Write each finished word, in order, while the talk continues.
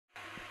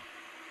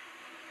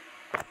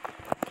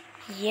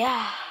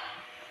Yeah.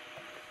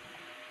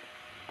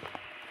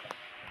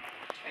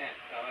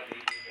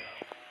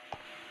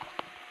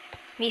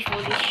 Me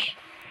foolish.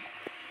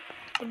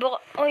 Diba,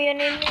 oh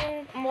yan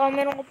yung mukhang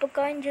meron ko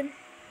pagkain dyan.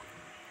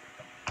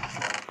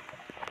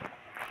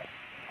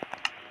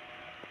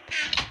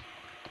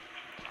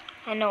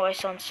 I know I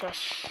sound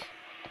sus.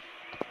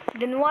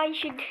 Then why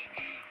should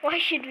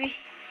we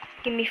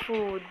give me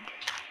food?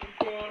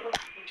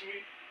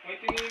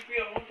 May tinipi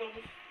ako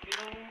tapos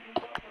tinanong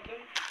pa patay.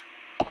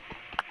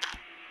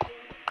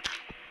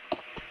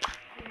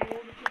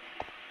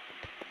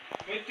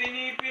 May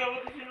tinipi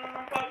ako tapos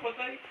tinanong pa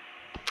patay.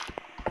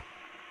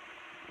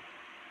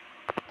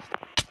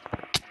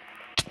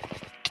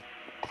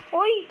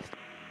 Oy!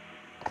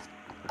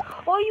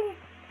 Oy, yung...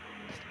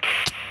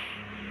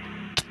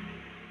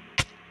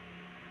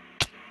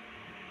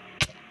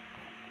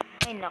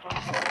 Ay, nako.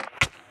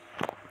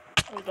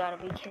 You gotta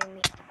be kidding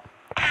me.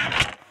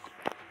 I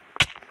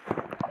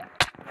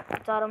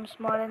thought I'm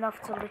smart enough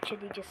to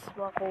literally just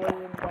walk away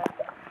in that.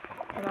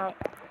 And I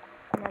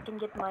can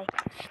get my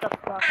stuff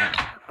back.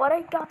 But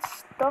I got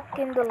stuck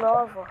in the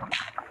lava.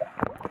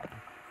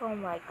 Oh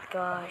my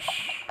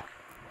gosh.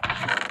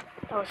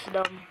 That was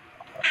dumb.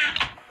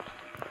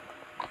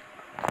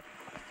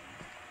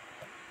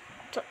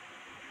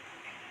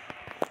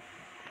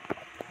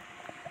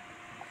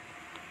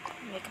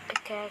 Make a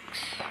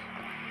pickaxe.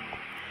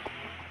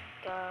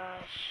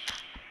 Gosh.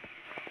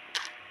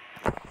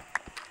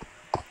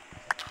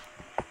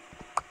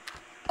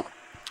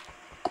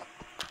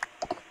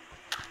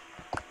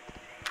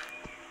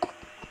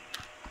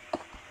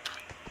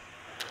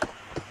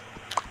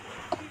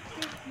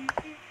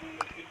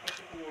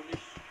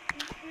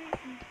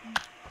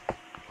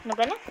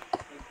 Nagana?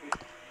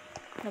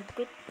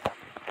 Nag-quit.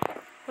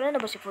 Wala na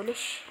ba si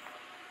Foolish?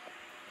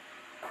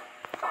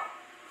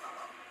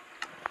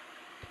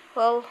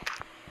 Well,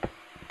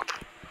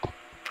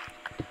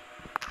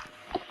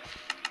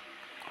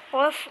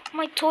 I have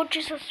my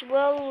torches as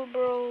well,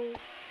 bro.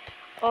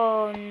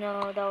 Oh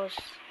no, that was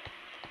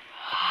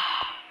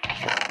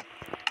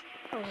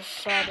a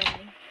sad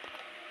ending.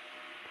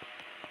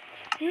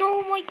 No,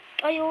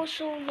 I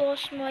also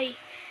lost my.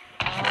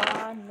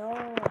 No.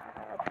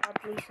 At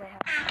least I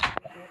have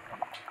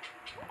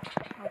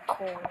my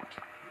coal.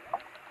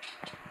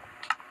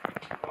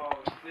 Oh,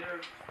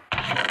 there's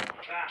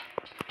that.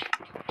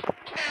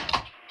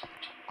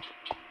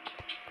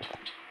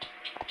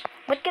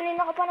 Ba't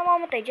kanina ka pa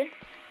namamatay dyan?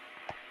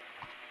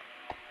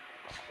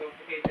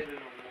 Suffocated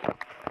na mo.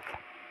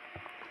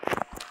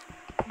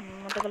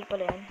 Matagal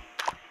pala yan.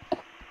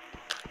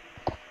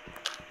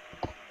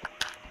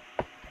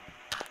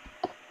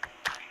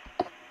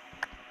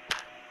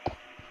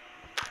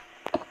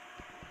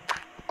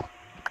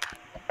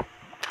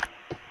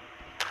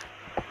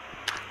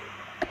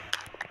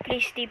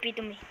 Please TP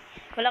to me.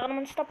 Wala ka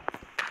naman stop.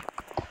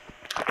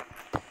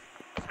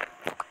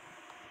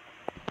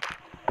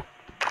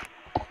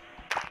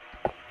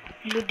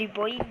 Ludi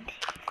Boyd.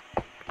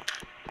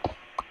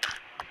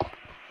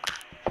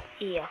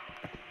 Iya.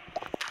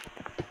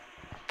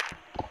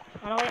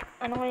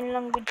 Ano kayong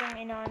language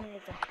ang inaano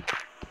nito?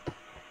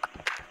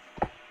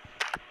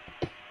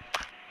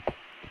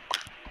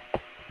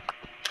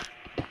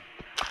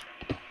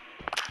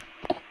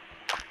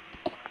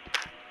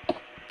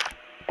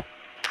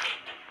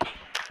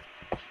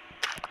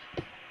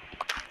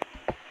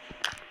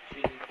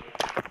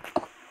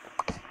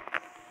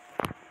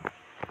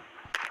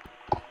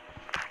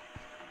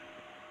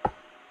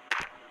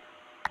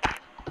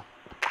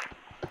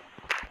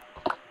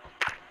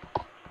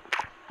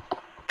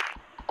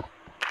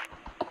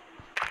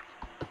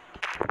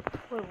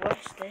 Wait, what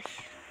is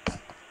this?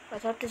 I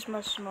thought this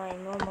was my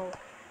normal.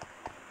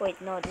 Wait,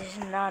 no, this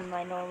is not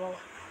my normal.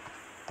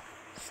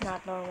 It's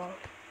not normal.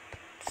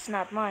 It's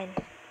not mine.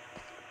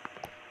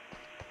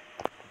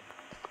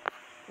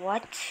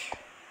 What?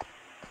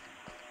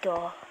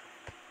 The?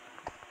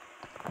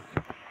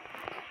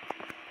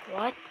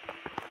 What?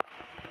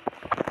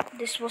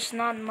 This was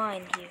not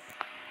mine here.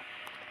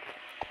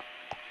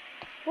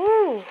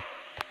 Ooh!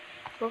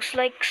 Looks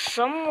like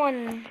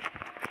someone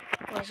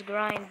was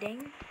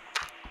grinding.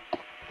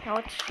 Now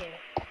what's here?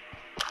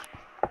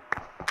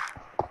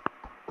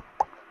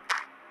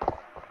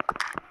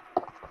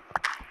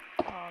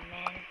 Oh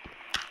man.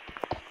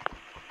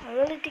 I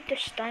really think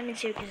there's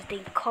diamonds here because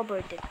they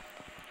covered it.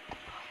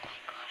 Oh my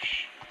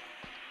gosh.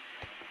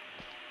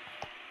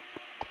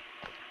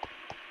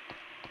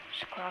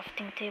 There's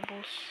crafting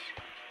tables.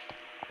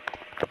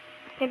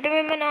 Maybe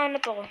may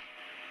manahanap ako.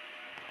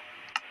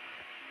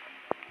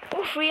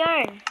 Oh, free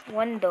iron!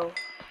 One though.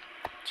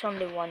 It's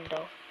only one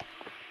though.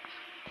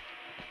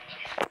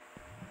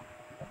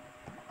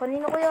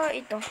 Kanino kaya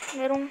ito?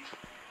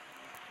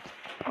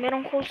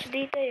 Merong holes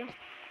dito eh.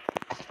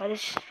 What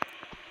is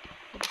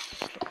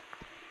this?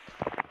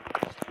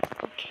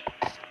 Okay.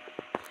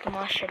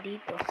 Tumaas siya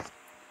dito.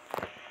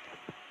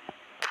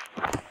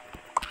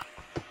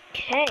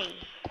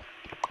 Okay.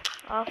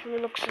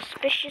 Awfully looks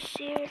suspicious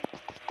here.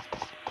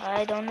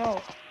 I don't know.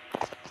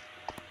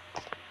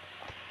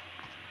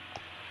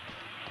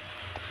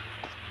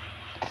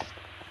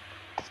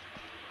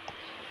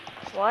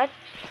 What?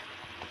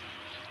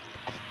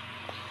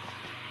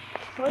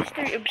 What's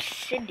the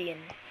obsidian?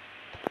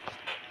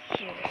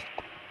 Here.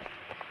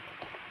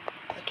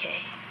 Okay.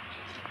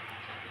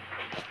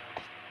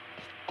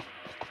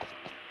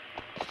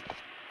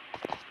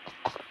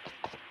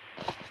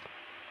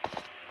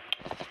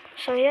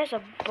 So he has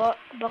a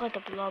bucket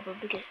of lava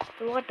because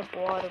bucket of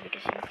water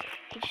because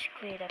he just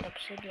cleared that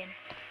obsidian.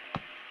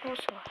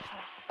 Also,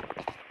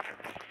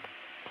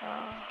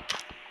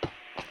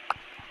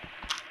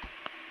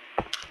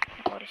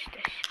 what is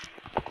this?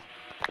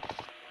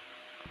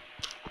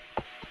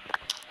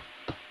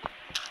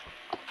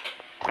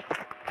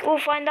 Oh,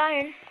 find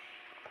iron.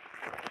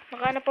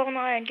 Nakahanap ako ng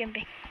iron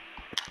camping.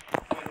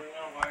 Meron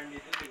nga ang iron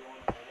dito, di ko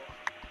nakuha.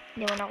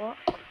 Hindi mo nakuha.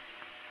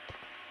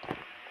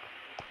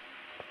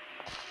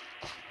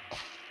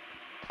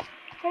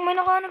 Oh, may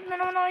nakahanap na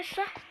naman ako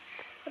isa.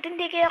 At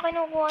hindi kaya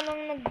kinukuha ng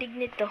nagdig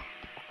nito.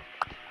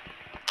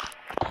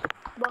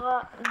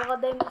 Baka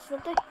diamonds na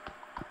to eh.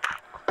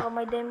 Baka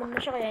may diamond na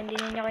siya kaya hindi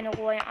niya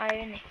kinukuha yung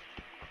iron eh.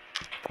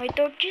 May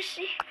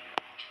torches eh.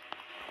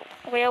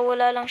 O kaya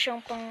wala lang siyang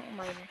pang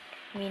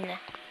mina.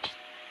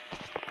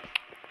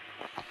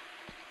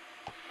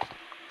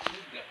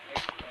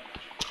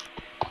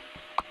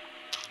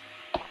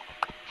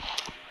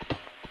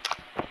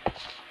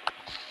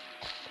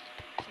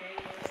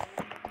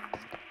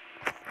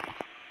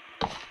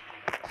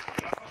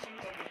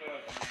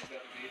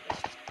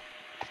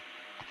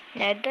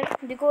 Nether?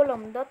 Hindi ko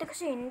alam. Dati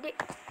kasi hindi.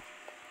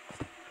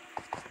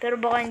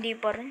 Pero baka hindi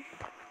pa rin.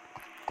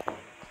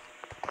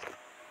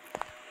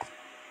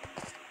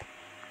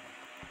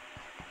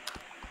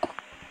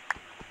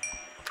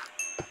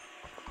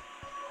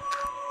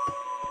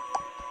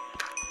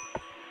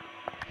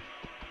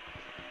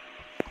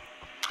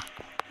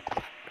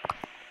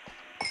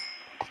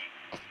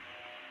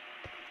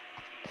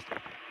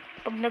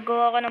 Pag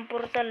nagawa ka ng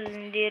portal,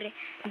 hindi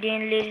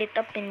yan lilit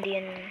up, hindi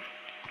yan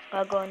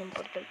gagawa ng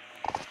portal.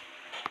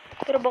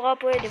 Pero baka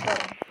pwede pa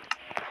rin.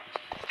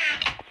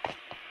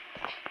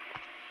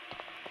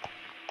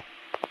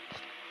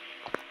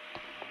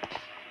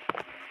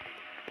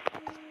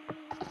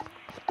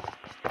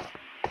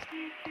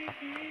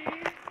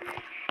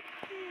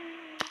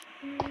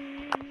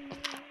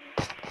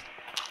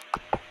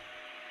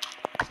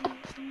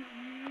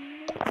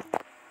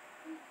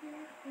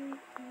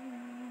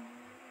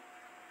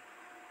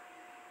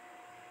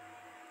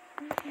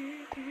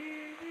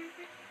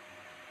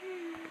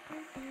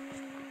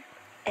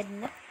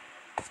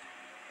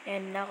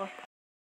 End na ako.